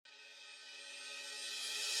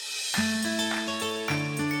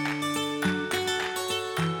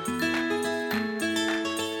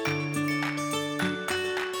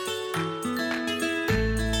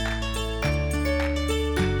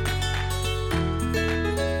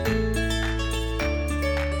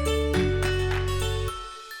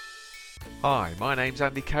Hi, my name's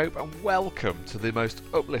Andy Cope and welcome to the most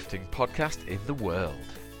uplifting podcast in the world.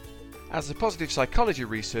 As a positive psychology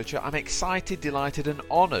researcher, I'm excited, delighted and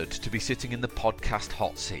honoured to be sitting in the podcast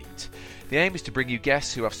hot seat. The aim is to bring you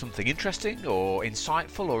guests who have something interesting or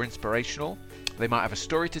insightful or inspirational. They might have a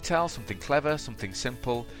story to tell, something clever, something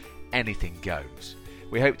simple, anything goes.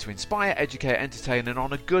 We hope to inspire, educate, entertain and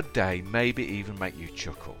on a good day, maybe even make you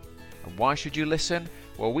chuckle. And why should you listen?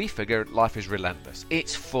 Well, we figure life is relentless.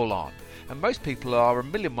 It's full on. And most people are a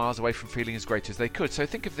million miles away from feeling as great as they could. So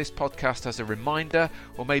think of this podcast as a reminder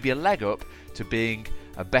or maybe a leg up to being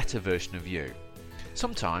a better version of you.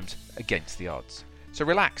 Sometimes against the odds. So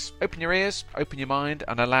relax, open your ears, open your mind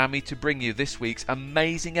and allow me to bring you this week's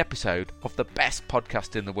amazing episode of the best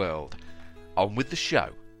podcast in the world. On with the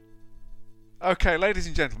show. Okay, ladies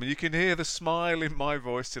and gentlemen, you can hear the smile in my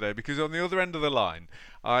voice today because on the other end of the line,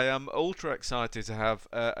 I am ultra excited to have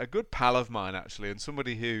a good pal of mine actually, and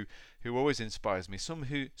somebody who always inspires me,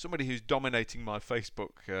 somebody who's dominating my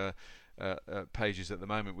Facebook pages at the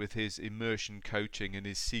moment with his immersion coaching and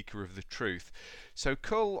his seeker of the truth. So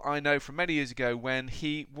Cull, I know from many years ago when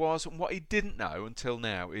he was, and what he didn't know until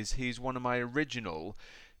now is he's one of my original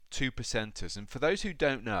 2%ers. And for those who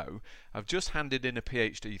don't know, I've just handed in a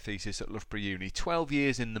PhD thesis at Loughborough Uni, 12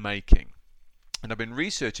 years in the making. And I've been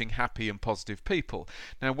researching happy and positive people.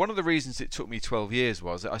 Now, one of the reasons it took me 12 years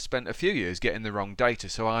was that I spent a few years getting the wrong data.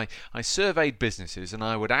 So I surveyed businesses and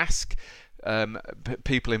I would ask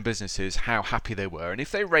people in businesses how happy they were, and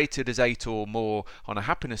if they rated as 8 or more on a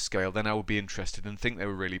happiness scale, then I would be interested and think they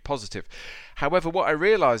were really positive. However, what I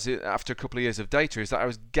realised after a couple of years of data is that I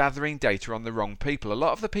was gathering data on the wrong people. A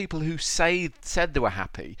lot of the people who said they were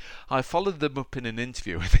happy, I followed them up in an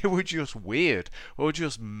interview and they were just weird or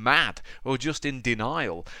just mad or just in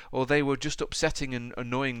denial, or they were just upsetting and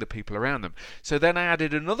annoying the people around them. So then I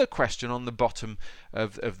added another question on the bottom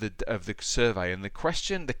of the survey, and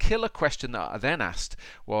the killer question that I then asked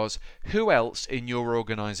was, who else in your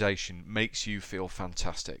organisation makes you feel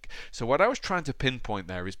fantastic? So what I was trying to pinpoint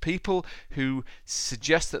there is people who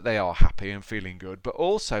suggest that they are happy and feeling good, but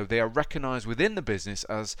also they are recognised within the business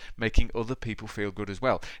as making other people feel good as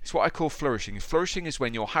well. It's what I call flourishing. Flourishing is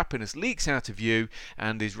when your happiness leaks out of you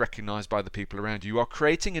and is recognised by the people around you. You are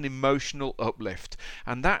creating an emotional uplift,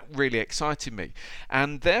 and that really excited me.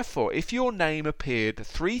 And therefore, if your name appeared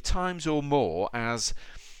 3 times or more as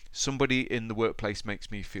somebody in the workplace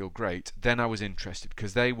makes me feel great, then I was interested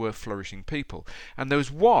because they were flourishing people. And there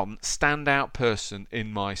was one standout person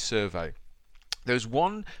in my survey. There's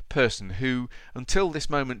one person who, until this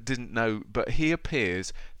moment, didn't know, but he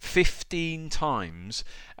appears 15 times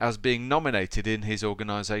as being nominated in his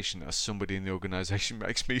organisation as somebody in the organisation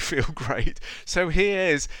makes me feel great. So he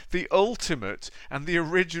is the ultimate and the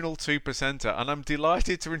original 2%er, and I'm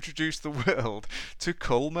delighted to introduce the world to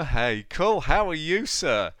Cull Mahay. Cull, how are you,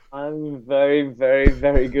 sir? I'm very, very,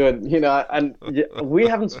 very good. And we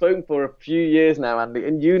haven't spoken for a few years now, Andy,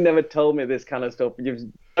 and you never told me this kind of stuff.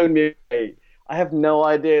 You've shown me. I have no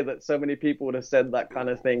idea that so many people would have said that kind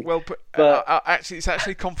of thing. Well, but actually, it's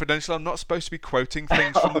actually confidential. I'm not supposed to be quoting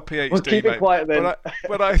things from the PhD. Well, keep it quiet then.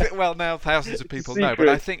 Well, now thousands of people know. But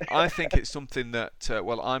I think it's something that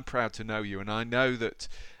I'm proud to know you, and I know that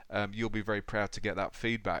you'll be very proud to get that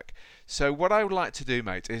feedback. So what I would like to do,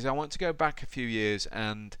 mate, is I want to go back a few years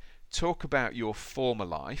and talk about your former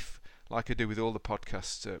life, like I do with all the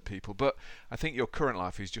podcast people, but I think your current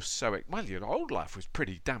life is just so... Well, your old life was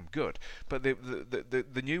pretty damn good, but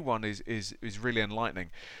the new one is really enlightening.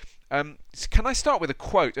 Can I start with a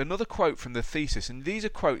quote, another quote from the thesis? And these are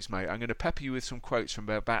quotes, mate. I'm going to pepper you with some quotes from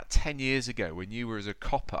about 10 years ago when you were as a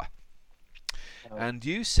copper. And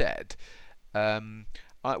you said...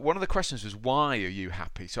 one of the questions was, why are you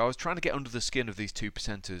happy? So I was trying to get under the skin of these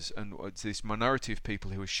 2%ers and it's this minority of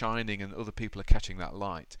people who are shining and other people are catching that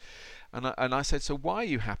light. And I said, so why are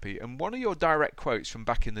you happy? And one of your direct quotes from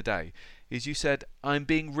back in the day is you said, I'm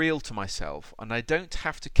being real to myself and I don't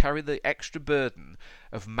have to carry the extra burden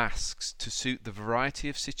of masks to suit the variety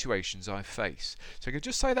of situations I face. So I could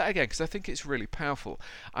just say that again because I think it's really powerful.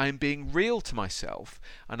 I'm being real to myself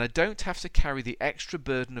and I don't have to carry the extra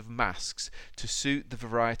burden of masks to suit the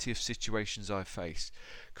variety of situations I face.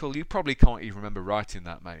 Cool, you probably can't even remember writing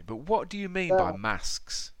that, mate, but what do you mean by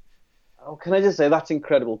masks? Oh, can I just say that's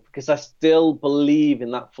incredible because I still believe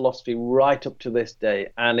in that philosophy right up to this day,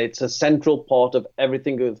 and it's a central part of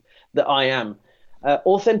everything that I am.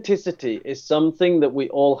 Authenticity is something that we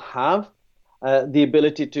all have the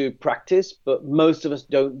ability to practice, but most of us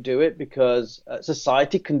don't do it because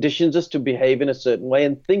society conditions us to behave in a certain way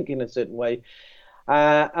and think in a certain way.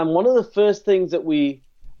 And one of the first things that we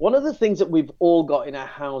one of the things that we've all got in our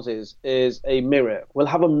houses is a mirror. We'll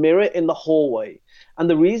have a mirror in the hallway. And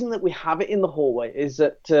the reason that we have it in the hallway is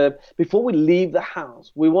that before we leave the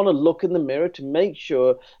house, we want to look in the mirror to make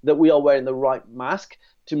sure that we are wearing the right mask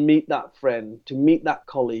to meet that friend, to meet that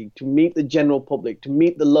colleague, to meet the general public, to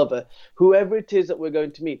meet the lover, whoever it is that we're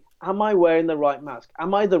going to meet. Am I wearing the right mask?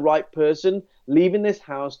 Am I the right person leaving this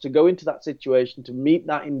house to go into that situation to meet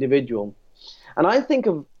that individual? And I think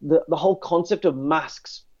of the whole concept of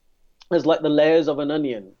masks as like the layers of an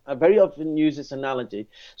onion. I very often use this analogy.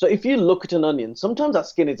 So if you look at an onion, sometimes that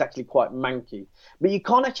skin is actually quite manky, but you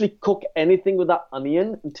can't actually cook anything with that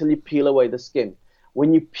onion until you peel away the skin.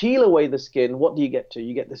 When you peel away the skin, what do you get to?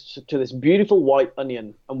 You get this beautiful white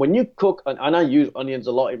onion. And when you cook, and I use onions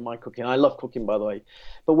a lot in my cooking. I love cooking, by the way.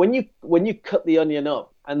 But when you cut the onion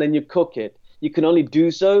up and then you cook it, you can only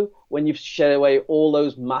do so when you've shed away all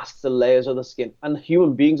those masks and layers of the skin. And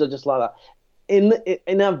human beings are just like that.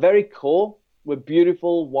 In our very core, we're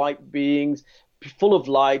beautiful white beings, full of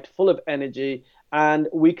light, full of energy, and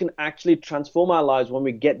we can actually transform our lives when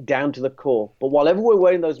we get down to the core. But whatever we're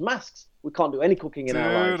wearing those masks, we can't do any cooking in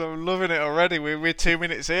our lives. Dude, I'm loving it already. We're 2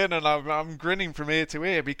 minutes in, and I'm grinning from ear to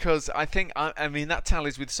ear because I think I mean that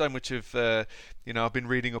tallies with so much of I've been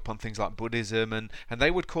reading up on things like Buddhism, and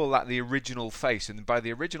they would call that the original face. And by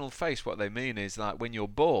the original face, what they mean is like when you're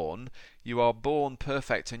born, you are born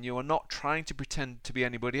perfect, and you are not trying to pretend to be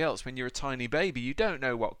anybody else. When you're a tiny baby, you don't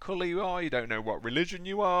know what colour you are, you don't know what religion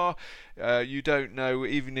you are, you don't know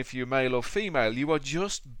even if you're male or female. You are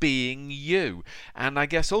just being you. And I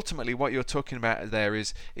guess ultimately what you're talking about there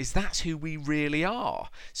is that's who we really are.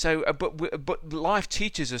 So, but life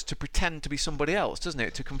teaches us to pretend to be somebody else, doesn't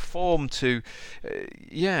it? To conform to,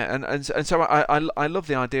 and so I love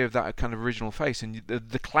the idea of that kind of original face and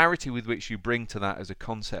the clarity with which you bring to that as a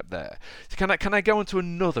concept there. So can I go on to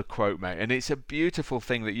another quote, mate? And it's a beautiful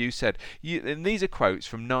thing that you said. And these are quotes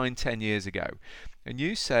from 9-10 years ago, and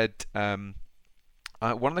you said.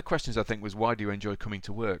 One of the questions I think was, why do you enjoy coming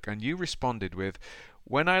to work? And you responded with,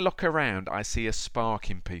 when I look around, I see a spark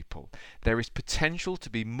in people. There is potential to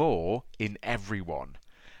be more in everyone.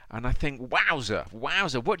 And I think, wowzer,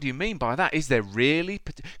 what do you mean by that? Is there really?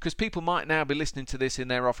 Because people might now be listening to this in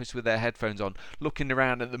their office with their headphones on, looking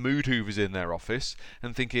around at the mood hoovers in their office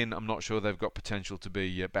and thinking, I'm not sure they've got potential to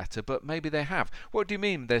be better, but maybe they have. What do you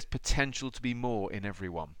mean there's potential to be more in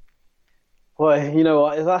everyone? Well, you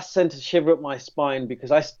know, that sent a shiver up my spine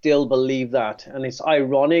because I still believe that. And it's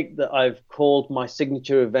ironic that I've called my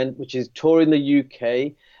signature event, which is Tour in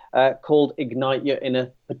the UK, called Ignite Your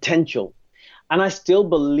Inner Potential. And I still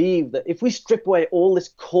believe that if we strip away all this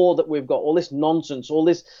core that we've got, all this nonsense, all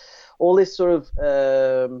this sort of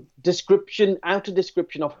outer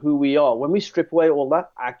description of who we are, when we strip away all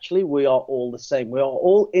that, actually we are all the same. We are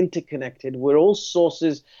all interconnected. We're all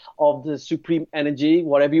sources of the supreme energy,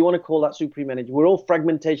 whatever you want to call that supreme energy. We're all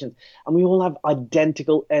fragmentations, and we all have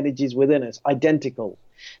identical energies within us, identical.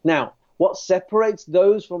 Now, what separates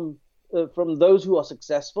those from those who are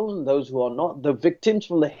successful and those who are not, the victims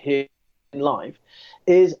from the here in life,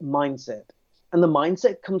 is mindset. And the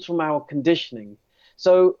mindset comes from our conditioning.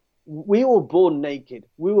 So we were born naked,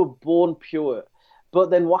 we were born pure,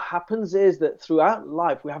 but then what happens is that throughout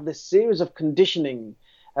life we have this series of conditioning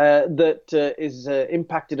that is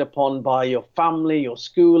impacted upon by your family, your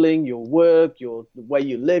schooling, your work, the way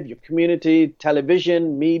you live, your community,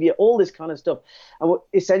 television, media, all this kind of stuff. And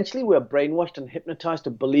essentially we're brainwashed and hypnotized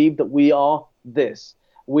to believe that we are this,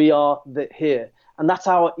 we are here. And that's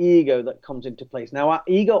our ego that comes into place. Now, our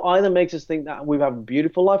ego either makes us think that we have a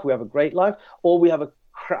beautiful life, we have a great life, or we have a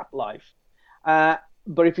crap life.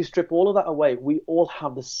 But if you strip all of that away, we all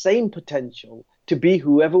have the same potential to be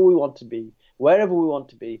whoever we want to be, wherever we want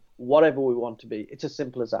to be, whatever we want to be. It's as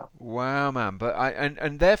simple as that. Wow, man.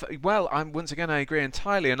 But therefore, well, I agree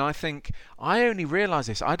entirely. And I think I only realised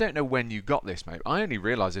this. I don't know when you got this, mate. I only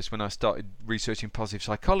realised this when I started researching positive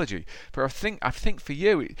psychology. But I think for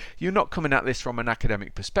you, you're not coming at this from an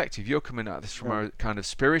academic perspective. You're coming at this from a kind of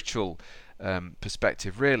spiritual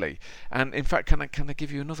perspective, really. And in fact, can I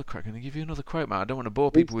give you another quote? Can I give you another quote, man? I don't want to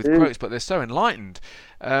bore people with quotes, but they're so enlightened.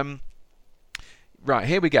 Right,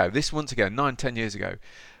 here we go. This, once again, 9-10 years ago.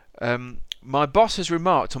 My boss has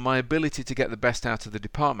remarked on my ability to get the best out of the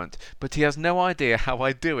department, but he has no idea how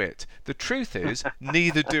I do it. The truth is,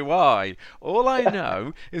 neither do I. All I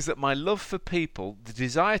know is that my love for people, the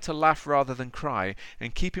desire to laugh rather than cry,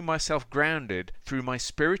 and keeping myself grounded through my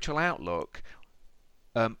spiritual outlook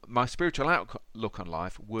on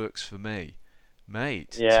life works for me.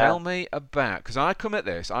 Mate, tell me about, because I come at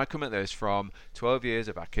this from 12 years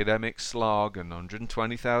of academic slog and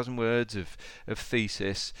 120,000 words of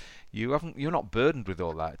thesis. You're not burdened with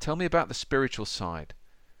all that. Tell me about the spiritual side.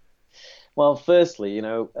 Well, firstly,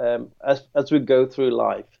 as we go through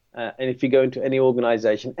life, and if you go into any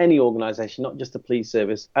organization, not just the police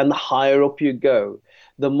service, and the higher up you go,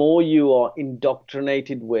 the more you are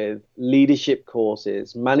indoctrinated with leadership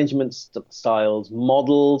courses, management styles,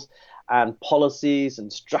 models, and policies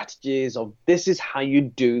and strategies of this is how you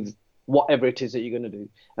do whatever it is that you're going to do.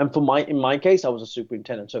 And in my case, I was a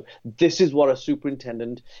superintendent. So this is what a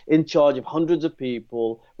superintendent in charge of hundreds of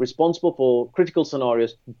people, responsible for critical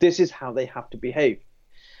scenarios, this is how they have to behave.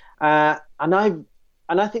 And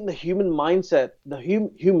I think the human mindset,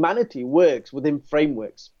 humanity works within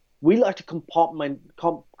frameworks. We like to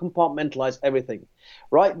compartmentalize everything,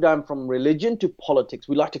 right down from religion to politics.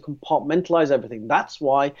 We like to compartmentalize everything. That's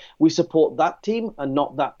why we support that team and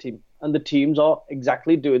not that team. And the teams are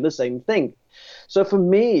exactly doing the same thing. So for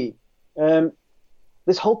me,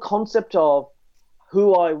 this whole concept of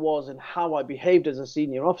who I was and how I behaved as a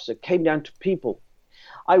senior officer came down to people.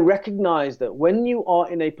 I recognize that when you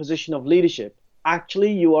are in a position of leadership,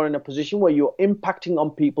 actually you are in a position where you're impacting on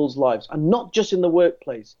people's lives and not just in the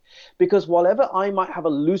workplace. Because whatever I might have a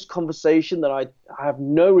loose conversation that I have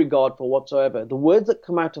no regard for whatsoever, the words that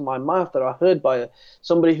come out of my mouth that are heard by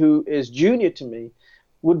somebody who is junior to me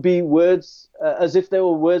would be words as if they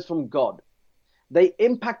were words from God. They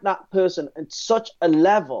impact that person at such a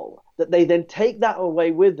level that they then take that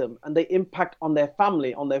away with them and they impact on their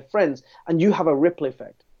family, on their friends, and you have a ripple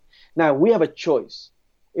effect. Now, we have a choice.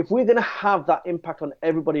 If we're going to have that impact on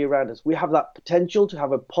everybody around us, we have that potential to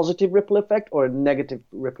have a positive ripple effect or a negative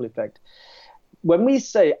ripple effect. When we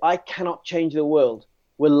say, I cannot change the world,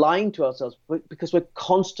 we're lying to ourselves because we're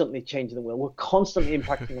constantly changing the world. We're constantly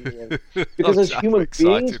impacting on the world. Because as human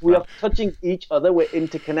beings, we are touching each other. We're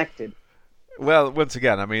interconnected. Well, once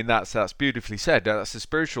again, I mean, that's beautifully said. That's a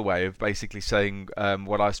spiritual way of basically saying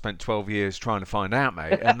what I've spent 12 years trying to find out,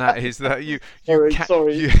 mate. And that is that you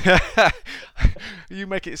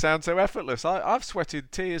make it sound so effortless. I've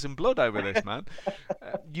sweated tears and blood over this, man.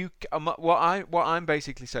 What I'm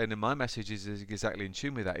basically saying in my message is exactly in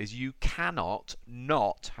tune with that. Is you cannot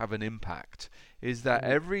not have an impact. Is that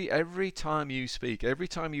every time you speak, every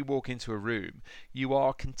time you walk into a room, you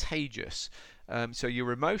are contagious. So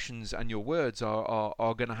your emotions and your words are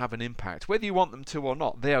going to have an impact. Whether you want them to or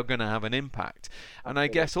not, they are going to have an impact. And I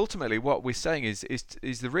guess ultimately what we're saying is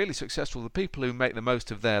the really successful, the people who make the most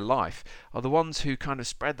of their life, are the ones who kind of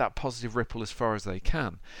spread that positive ripple as far as they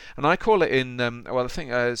can. And I call it I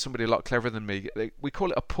think somebody a lot cleverer than me, we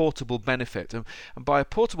call it a portable benefit. And by a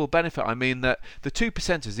portable benefit, I mean that the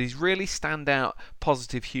 2%ers, these really stand out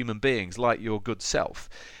positive human beings like your good self,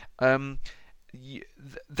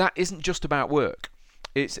 that isn't just about work.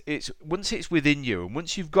 It's once it's within you, and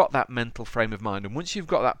once you've got that mental frame of mind, and once you've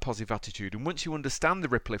got that positive attitude, and once you understand the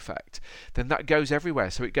ripple effect, then that goes everywhere.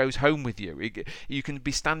 So it goes home with you. You can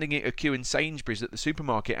be standing at a queue in Sainsbury's at the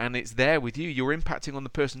supermarket, and it's there with you. You're impacting on the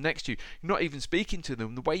person next to you. You're not even speaking to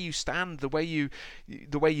them. The way you stand, the way you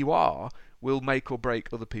are, will make or break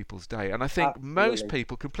other people's day. And I think most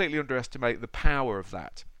people completely underestimate the power of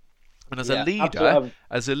that. And as a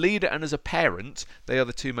leader and as a parent, they are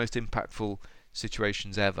the two most impactful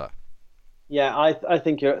situations ever. Yeah, I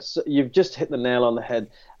think you've just hit the nail on the head.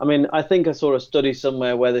 I mean, I think I saw a study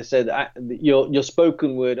somewhere where they said that your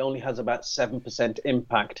spoken word only has about 7%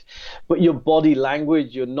 impact, but your body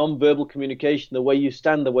language, your non-verbal communication, the way you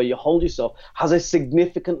stand, the way you hold yourself, has a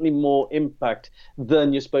significantly more impact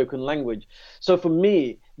than your spoken language. So for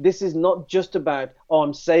me, this is not just about,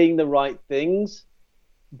 I'm saying the right things,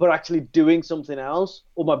 but actually doing something else,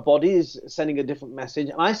 or my body is sending a different message.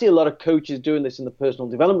 And I see a lot of coaches doing this in the personal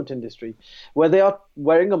development industry, where they are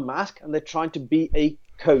wearing a mask and they're trying to be a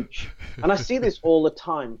coach. And I see this all the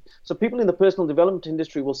time. So people in the personal development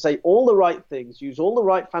industry will say all the right things, use all the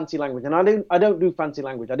right fancy language. And I don't do fancy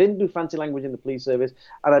language. I didn't do fancy language in the police service,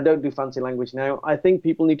 and I don't do fancy language now. I think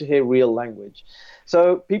people need to hear real language.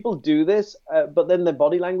 So people do this, but then their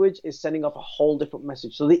body language is sending off a whole different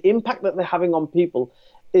message. So the impact that they're having on people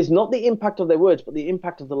is not the impact of their words, but the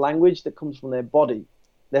impact of the language that comes from their body,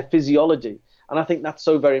 their physiology. And I think that's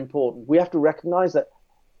so very important. We have to recognize that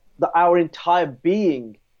our entire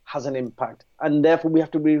being has an impact, and therefore we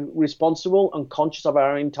have to be responsible and conscious of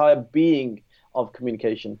our entire being of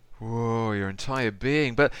communication. Whoa, your entire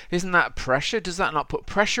being. But isn't that pressure? Does that not put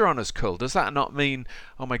pressure on us, Cul? Does that not mean,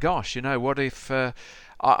 oh my gosh, what if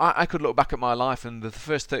I could look back at my life, and the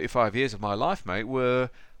first 35 years of my life, mate,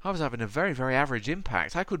 I was having a very, very average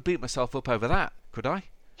impact. I could beat myself up over that, could I?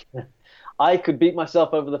 I could beat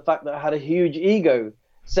myself over the fact that I had a huge ego.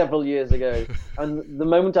 several years ago. And the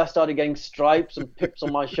moment I started getting stripes and pips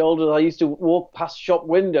on my shoulders, I used to walk past shop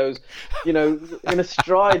windows, in a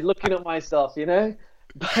stride, looking at myself,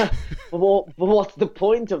 But what's the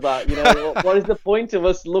point of that? What is the point of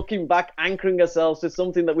us looking back, anchoring ourselves to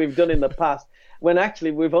something that we've done in the past, when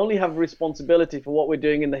actually we've only have responsibility for what we're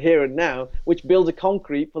doing in the here and now, which builds a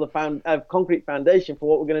concrete concrete foundation for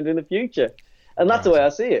what we're going to do in the future. And that's the way I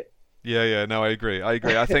see it. Yeah, no, I agree. I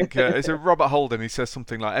think it's a Robert Holden. He says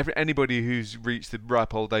something like, anybody who's reached the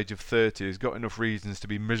ripe old age of 30 has got enough reasons to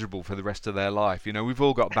be miserable for the rest of their life. We've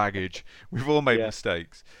all got baggage. We've all made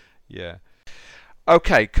mistakes. Yeah.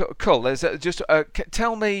 Okay, cool.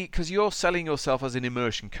 Tell me, because you're selling yourself as an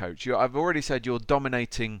immersion coach. I've already said you're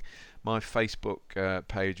dominating my Facebook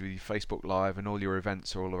page with your Facebook Live, and all your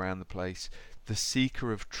events are all around the place. The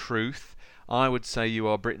Seeker of Truth. I would say you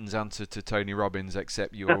are Britain's answer to Tony Robbins,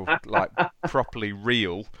 except you're like properly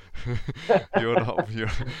real. You're not.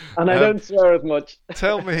 And I don't swear as much.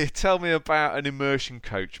 Tell me about an immersion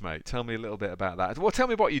coach, mate. Tell me a little bit about that. Well, tell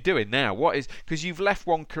me what you're doing now. Because you've left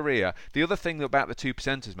one career. The other thing about the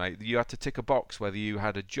 2%ers, mate, you had to tick a box whether you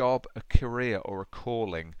had a job, a career, or a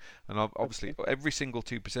calling. And obviously, every single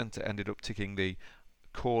 2%er ended up ticking the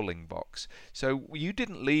calling box. So you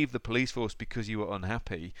didn't leave the police force because you were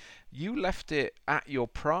unhappy. You left it at your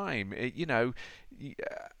prime.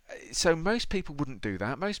 So most people wouldn't do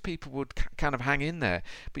that. Most people would kind of hang in there.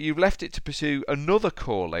 But you've left it to pursue another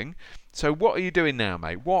calling. So what are you doing now,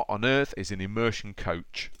 mate? What on earth is an immersion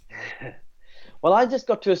coach? Well, I just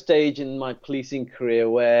got to a stage in my policing career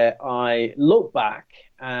where I look back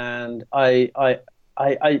and I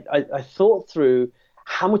thought through,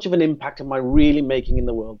 how much of an impact am I really making in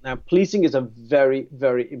the world? Now, policing is a very,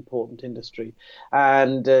 very important industry,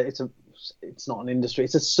 and it's not an industry,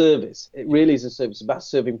 it's a service. It really is a service. It's about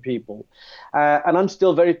serving people. And I'm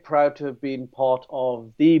still very proud to have been part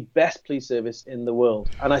of the best police service in the world,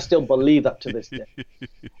 and I still believe that to this day.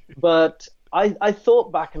 But I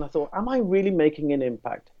thought back and I thought, am I really making an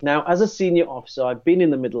impact? Now, as a senior officer, I've been in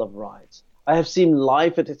the middle of riots. I have seen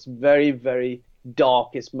life at its very, very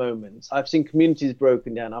darkest moments. I've seen communities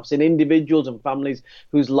broken down. I've seen individuals and families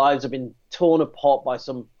whose lives have been torn apart by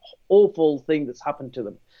some awful thing that's happened to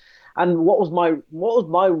them. And what was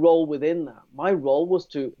my role within that? My role was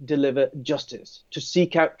to deliver justice, to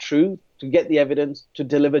seek out truth, to get the evidence, to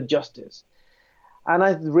deliver justice. And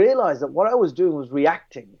I realized that what I was doing was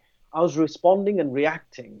reacting. I was responding and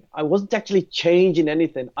reacting. I wasn't actually changing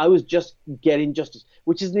anything. I was just getting justice,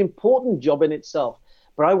 which is an important job in itself.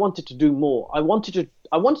 But I wanted to do more. I wanted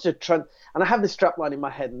to and I have this strapline in my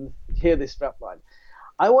head, and hear this strapline.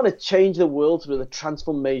 I want to change the world through the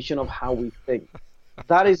transformation of how we think.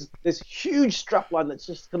 That is this huge strapline that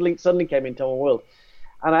just suddenly came into our world.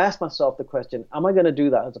 And I asked myself the question, am I going to do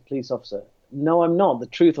that as a police officer? No, I'm not. The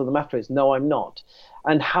truth of the matter is, no, I'm not.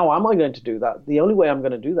 And how am I going to do that? The only way I'm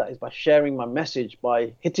going to do that is by sharing my message,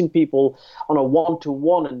 by hitting people on a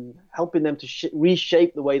one-to-one and helping them to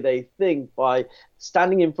reshape the way they think, by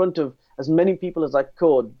standing in front of as many people as I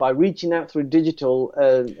could, by reaching out through digital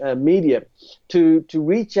media to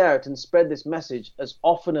reach out and spread this message as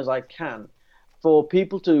often as I can, for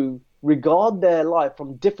people to regard their life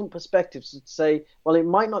from different perspectives, to say, well, it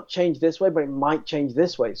might not change this way, but it might change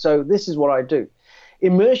this way. So this is what I do.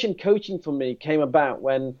 Immersion coaching for me came about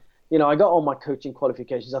when, I got all my coaching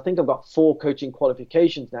qualifications. I think I've got 4 coaching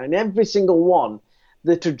qualifications now. And every single one,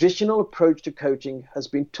 the traditional approach to coaching has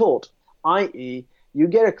been taught, i.e., you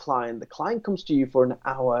get a client, the client comes to you for an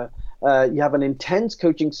hour, you have an intense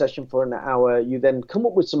coaching session for an hour, you then come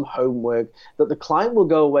up with some homework that the client will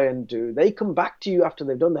go away and do. They come back to you after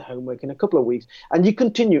they've done the homework in a couple of weeks, and you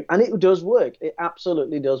continue, and it does work. It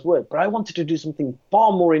absolutely does work. But I wanted to do something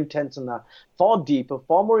far more intense than that, far deeper,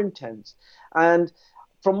 far more intense. And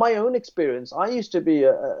from my own experience, I used to be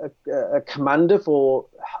a commander for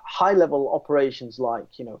high-level operations like,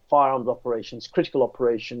 firearms operations, critical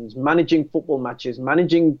operations, managing football matches,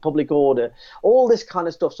 managing public order, all this kind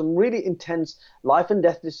of stuff, some really intense life and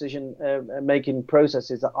death decision-making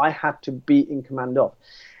processes that I had to be in command of.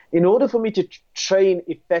 In order for me to train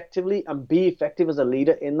effectively and be effective as a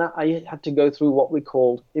leader in that, I had to go through what we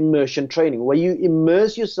called immersion training, where you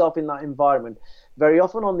immerse yourself in that environment. Very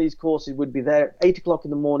often on these courses, we'd be there at 8 o'clock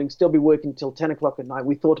in the morning, still be working till 10 o'clock at night.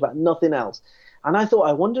 We thought about nothing else. And I thought,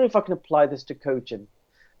 I wonder if I can apply this to coaching.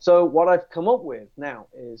 So what I've come up with now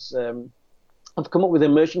is I've come up with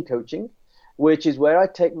immersion coaching, which is where I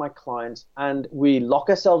take my clients and we lock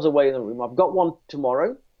ourselves away in the room. I've got one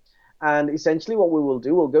tomorrow. And essentially what we will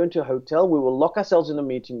do, we'll go into a hotel. We will lock ourselves in a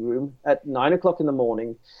meeting room at 9 o'clock in the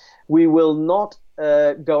morning. We will not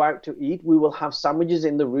go out to eat. We will have sandwiches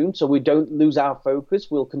in the room so we don't lose our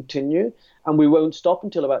focus. We'll continue, and we won't stop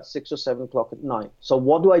until about 6 or 7 o'clock at night. So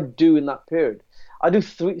what do I do in that period? I do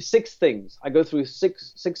 6 things. I go through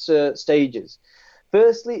six stages.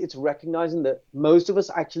 Firstly, it's recognizing that most of us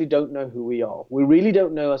actually don't know who we are. We really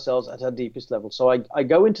don't know ourselves at our deepest level. So I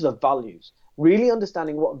go into the values, really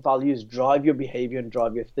understanding what values drive your behavior and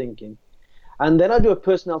drive your thinking. And then I do a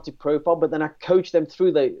personality profile, but then I coach them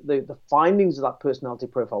through the findings of that personality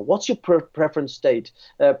profile. What's your preference state,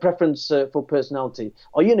 for personality?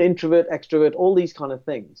 Are you an introvert, extrovert, all these kind of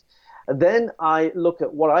things? And then I look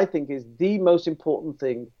at what I think is the most important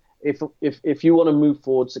thing if you want to move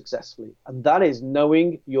forward successfully. And that is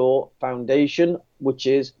knowing your foundation, which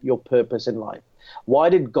is your purpose in life. Why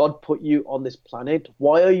did God put you on this planet?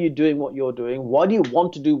 Why are you doing what you're doing? Why do you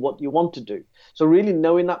want to do what you want to do? So really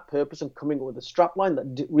knowing that purpose and coming up with a strapline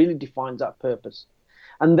that really defines that purpose.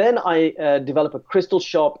 And then I develop a crystal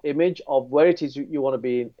sharp image of where it is you want to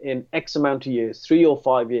be in X amount of years, 3 or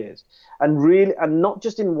 5 years. And not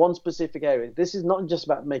just in one specific area. This is not just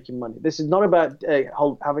about making money. This is not about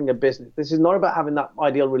having a business. This is not about having that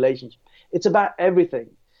ideal relationship. It's about everything.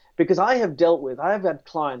 Because I have had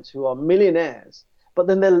clients who are millionaires, but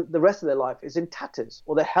then the rest of their life is in tatters,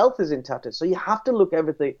 or their health is in tatters. So you have to look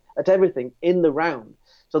at everything in the round.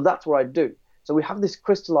 So that's what I do. So we have this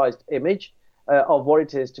crystallized image of what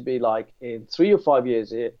it is to be like in 3 or 5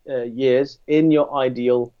 years in your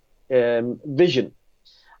ideal vision.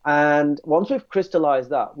 And once we've crystallized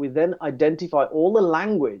that, we then identify all the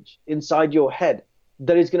language inside your head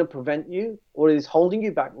that is going to prevent you or is holding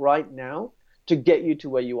you back right now to get you to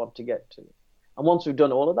where you want to get to. And once we've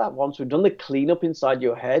done all of that, once we've done the cleanup inside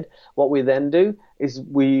your head, what we then do is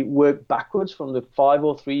we work backwards from the 5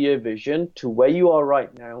 or 3 year vision to where you are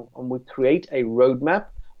right now, and we create a roadmap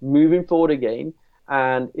moving forward again.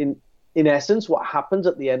 And in essence, what happens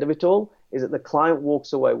at the end of it all is that the client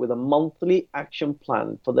walks away with a monthly action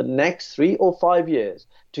plan for the next 3 or 5 years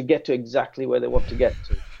to get to exactly where they want to get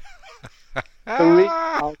to. So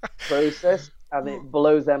really process, and it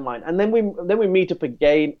blows their mind. And then we meet up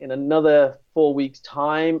again in another 4 weeks'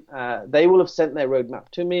 time. They will have sent their roadmap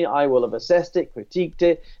to me. I will have assessed it, critiqued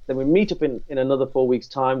it. Then we meet up in another 4 weeks'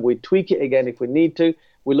 time. We tweak it again if we need to.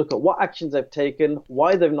 We look at what actions they've taken,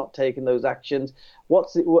 why they've not taken those actions,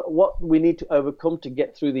 what we need to overcome to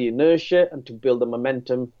get through the inertia and to build the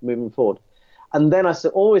momentum moving forward. And then I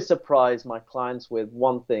always surprise my clients with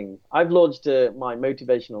one thing. I've launched my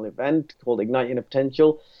motivational event called Igniting a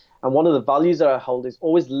Potential. And one of the values that I hold is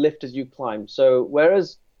always lift as you climb. So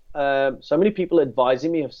whereas so many people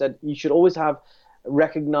advising me have said you should always have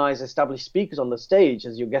recognized established speakers on the stage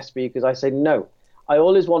as your guest speakers, I say no. I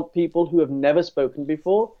always want people who have never spoken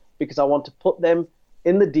before, because I want to put them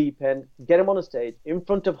in the deep end, get them on a stage in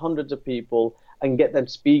front of hundreds of people and get them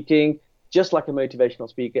speaking just like a motivational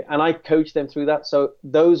speaker. And I coach them through that. So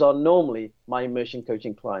those are normally my immersion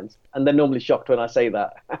coaching clients. And they're normally shocked when I say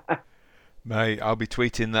that. Mate, I'll be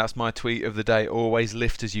tweeting. That's my tweet of the day. Always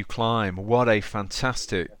lift as you climb. What a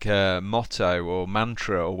fantastic motto or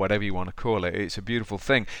mantra or whatever you want to call it. It's a beautiful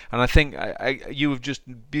thing. And I think you have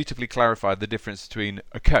just beautifully clarified the difference between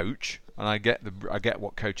a coach, and I get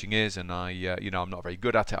what coaching is, and I'm not very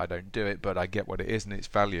good at it. I don't do it, but I get what it is and its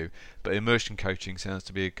value. But immersion coaching sounds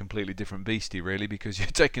to be a completely different beastie, really, because you're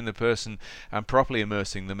taking the person and properly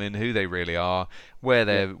immersing them in who they really are, what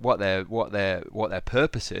their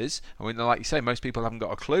purpose is. I mean, like you say, most people haven't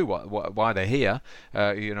got a clue why they're here,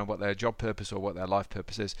 what their job purpose or what their life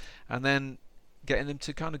purpose is, and then getting them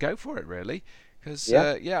to kind of go for it, really. Because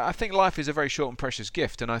I think life is a very short and precious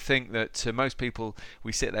gift, and I think that most people,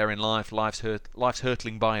 we sit there in life's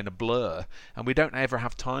hurtling by in a blur, and we don't ever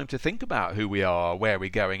have time to think about who we are, where we're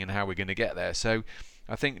going, and how we're going to get there. So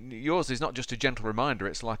I think yours is not just a gentle reminder;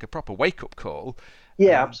 it's like a proper wake-up call.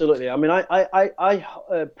 Yeah, absolutely. I mean,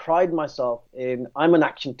 I pride myself in, I'm an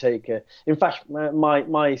action taker. In fact,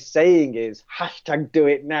 my saying is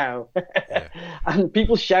 #DoItNow. Yeah. And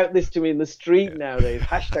people shout this to me in the street nowadays,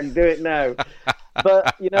 #DoItNow.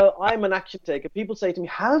 But, I'm an action taker. People say to me,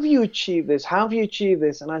 how have you achieved this? How have you achieved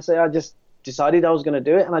this? And I say, I just decided I was going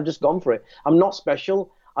to do it, and I've just gone for it. I'm not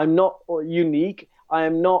special. I'm not unique. I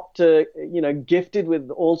am not, gifted with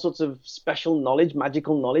all sorts of special knowledge,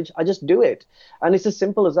 magical knowledge. I just do it. And it's as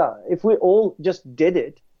simple as that. If we all just did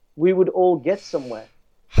it, we would all get somewhere.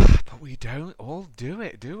 But we don't all do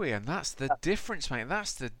it, do we? And that's the difference, mate.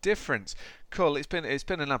 That's the difference. Cool. It's been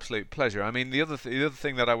an absolute pleasure. I mean, the other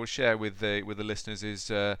thing that I will share with the listeners is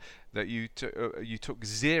that you took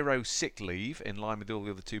 0 sick leave in line with all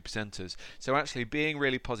the other 2%ers. So actually, being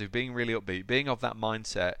really positive, being really upbeat, being of that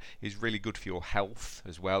mindset is really good for your health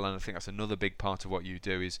as well. And I think that's another big part of what you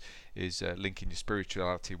do is linking your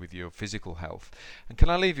spirituality with your physical health. And can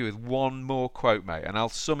I leave you with one more quote, mate? And I'll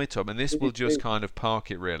sum it up, and this will just kind of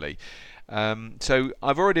park it really. So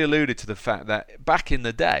I've already alluded to the fact that back in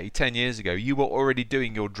the day, 10 years ago, you were already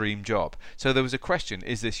doing your dream job. So there was a question,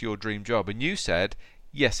 is this your dream job? And you said,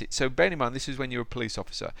 yes. So bear in mind, this is when you were a police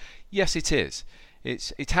officer. Yes, it is.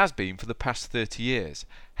 It has been for the past 30 years.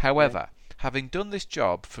 However, having done this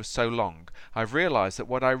job for so long, I've realised that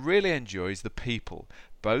what I really enjoy is the people,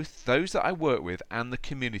 both those that I work with and the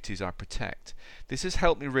communities I protect. This has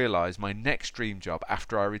helped me realise my next dream job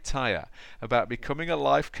after I retire, about becoming a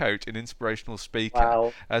life coach and inspirational speaker.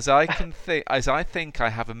 Wow. As I think I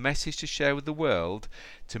have a message to share with the world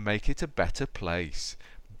to make it a better place.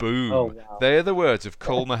 Boom. Oh, wow. They are the words of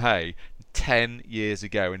Cole Mahay 10 years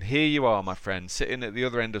ago. And here you are, my friend, sitting at the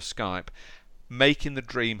other end of Skype, making the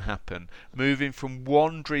dream happen, moving from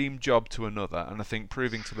one dream job to another, and I think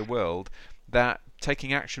proving to the world that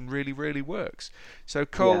taking action really, really works. So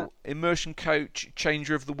Cole, immersion coach,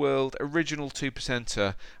 changer of the world, original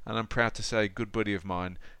 2%er, and I'm proud to say good buddy of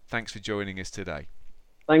mine. Thanks for joining us today.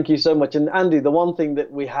 Thank you so much. And Andy, the one thing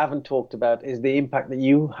that we haven't talked about is the impact that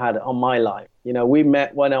you had on my life. You know, we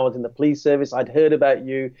met when I was in the police service. I'd heard about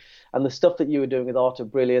you and the stuff that you were doing with Art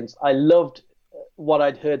of Brilliance. I loved what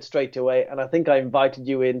I'd heard straight away. And I think I invited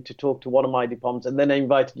you in to talk to one of my departments, and then I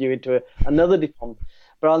invited you into another department.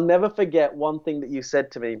 But I'll never forget one thing that you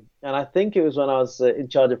said to me. And I think it was when I was in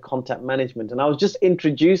charge of content management, and I was just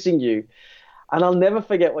introducing you. And I'll never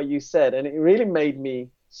forget what you said. And it really made me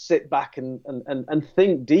sit back and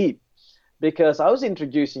think deep, because I was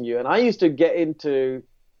introducing you, and I used to get into,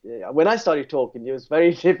 when I started talking, it was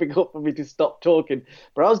very difficult for me to stop talking,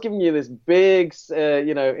 but I was giving you this big,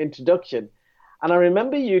 introduction. And I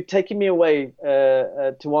remember you taking me away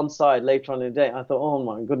to one side later on in the day. I thought, oh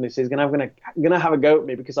my goodness, he's gonna have a go at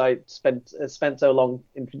me because I spent so long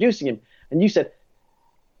introducing him. And you said,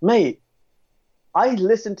 mate, I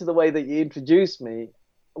listened to the way that you introduced me.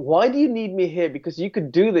 Why do you need me here? Because you could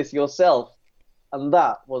do this yourself. And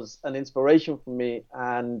that was an inspiration for me.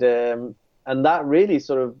 And that really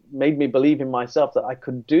sort of made me believe in myself that I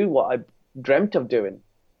could do what I dreamt of doing.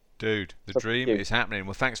 Dude, the dream is happening.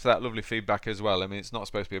 Well, thanks for that lovely feedback as well. I mean, it's not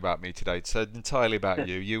supposed to be about me today. It's entirely about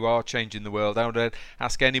you. You are changing the world. I would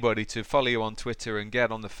ask anybody to follow you on Twitter and get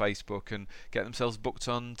on the Facebook and get themselves booked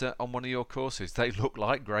on one of your courses. They look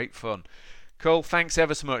like great fun. Cole, thanks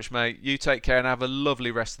ever so much, mate. You take care and have a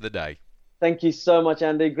lovely rest of the day. Thank you so much,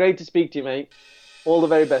 Andy. Great to speak to you, mate. All the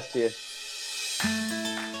very best to you.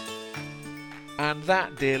 And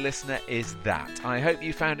that, dear listener, is that. I hope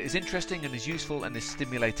you found it as interesting and as useful and as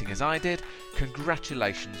stimulating as I did.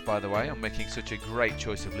 Congratulations, by the way, on making such a great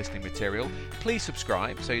choice of listening material. Please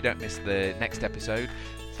subscribe so you don't miss the next episode.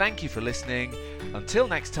 Thank you for listening. Until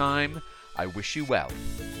next time, I wish you well.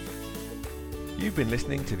 You've been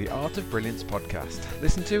listening to the Art of Brilliance podcast.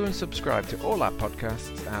 Listen to and subscribe to all our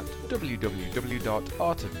podcasts at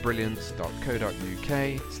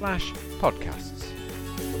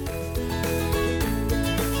www.artofbrilliance.co.uk/podcasts.